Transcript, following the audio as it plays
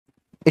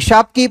A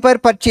shopkeeper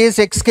purchased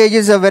X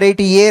kgs of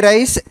variety A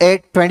rice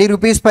at 20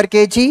 rupees per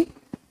kg,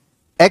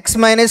 X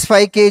minus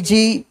 5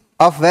 kg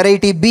of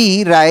variety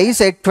B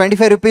rice at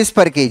 25 rupees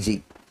per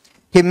kg.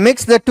 He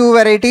mixed the two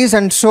varieties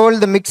and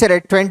sold the mixture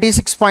at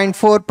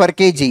 26.4 per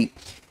kg.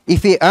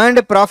 If he earned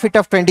a profit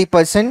of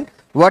 20%,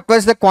 what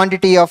was the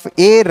quantity of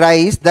A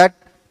rice that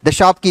the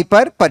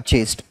shopkeeper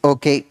purchased?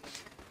 Okay.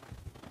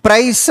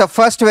 Price of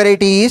first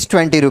variety is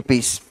 20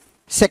 rupees.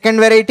 Second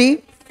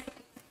variety,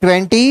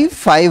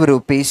 25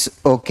 rupees.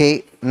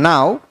 Okay.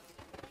 Now,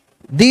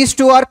 these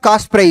two are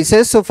cost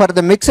prices. So, for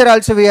the mixer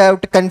also we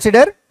have to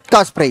consider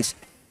cost price.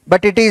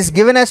 But it is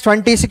given as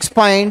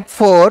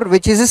 26.4,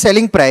 which is a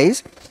selling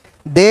price.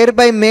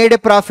 Thereby made a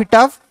profit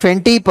of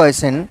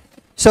 20%.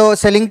 So,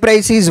 selling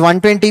price is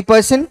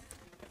 120%.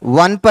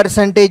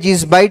 1%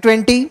 is by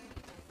 20.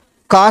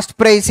 Cost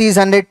price is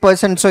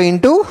 100%. So,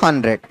 into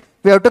 100.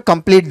 We have to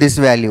complete this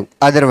value.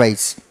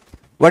 Otherwise,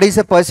 what is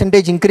the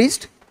percentage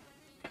increased?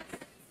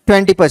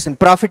 20%.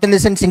 Profit in the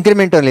sense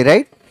increment only,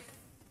 right?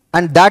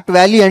 And that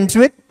value ends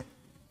with,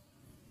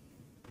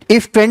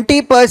 if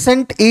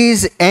 20%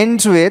 is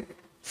ends with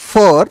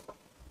 4,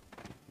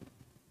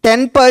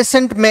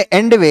 10% may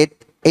end with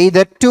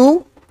either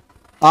 2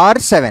 or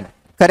 7.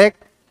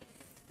 Correct?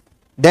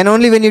 Then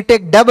only when you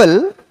take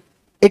double,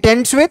 it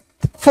ends with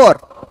 4.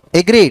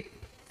 Agreed.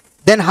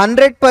 Then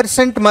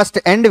 100% must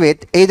end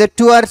with either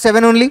 2 or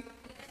 7 only.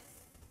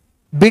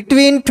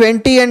 Between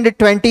 20 and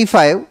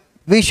 25,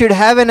 we should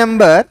have a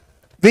number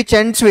which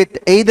ends with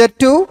either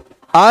 2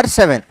 or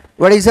 7.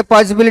 What is the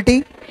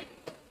possibility?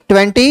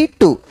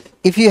 22.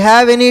 If you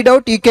have any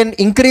doubt, you can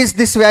increase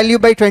this value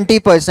by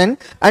 20%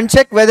 and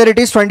check whether it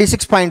is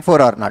 26.4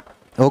 or not.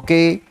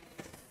 Okay.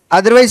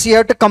 Otherwise, you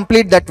have to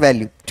complete that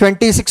value.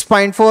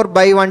 26.4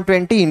 by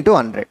 120 into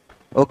 100.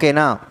 Okay,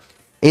 now.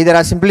 Either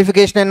a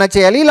simplification enna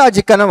cheyali,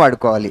 logic anna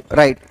vadukovali.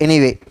 Right.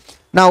 Anyway.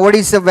 Now, what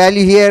is the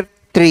value here?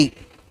 3.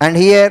 And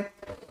here,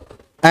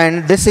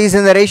 and this is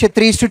in the ratio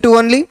 3:2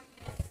 only.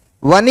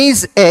 One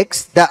is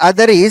X, the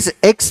other is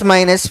X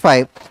minus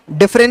 5.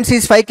 Difference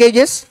is 5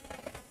 kgs.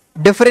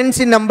 Difference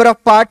in number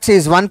of parts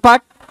is 1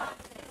 part.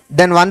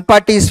 Then 1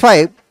 part is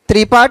 5.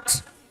 3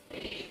 parts.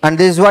 And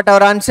this is what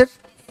our answer.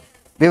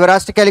 We were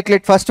asked to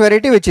calculate first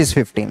variety, which is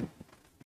 15.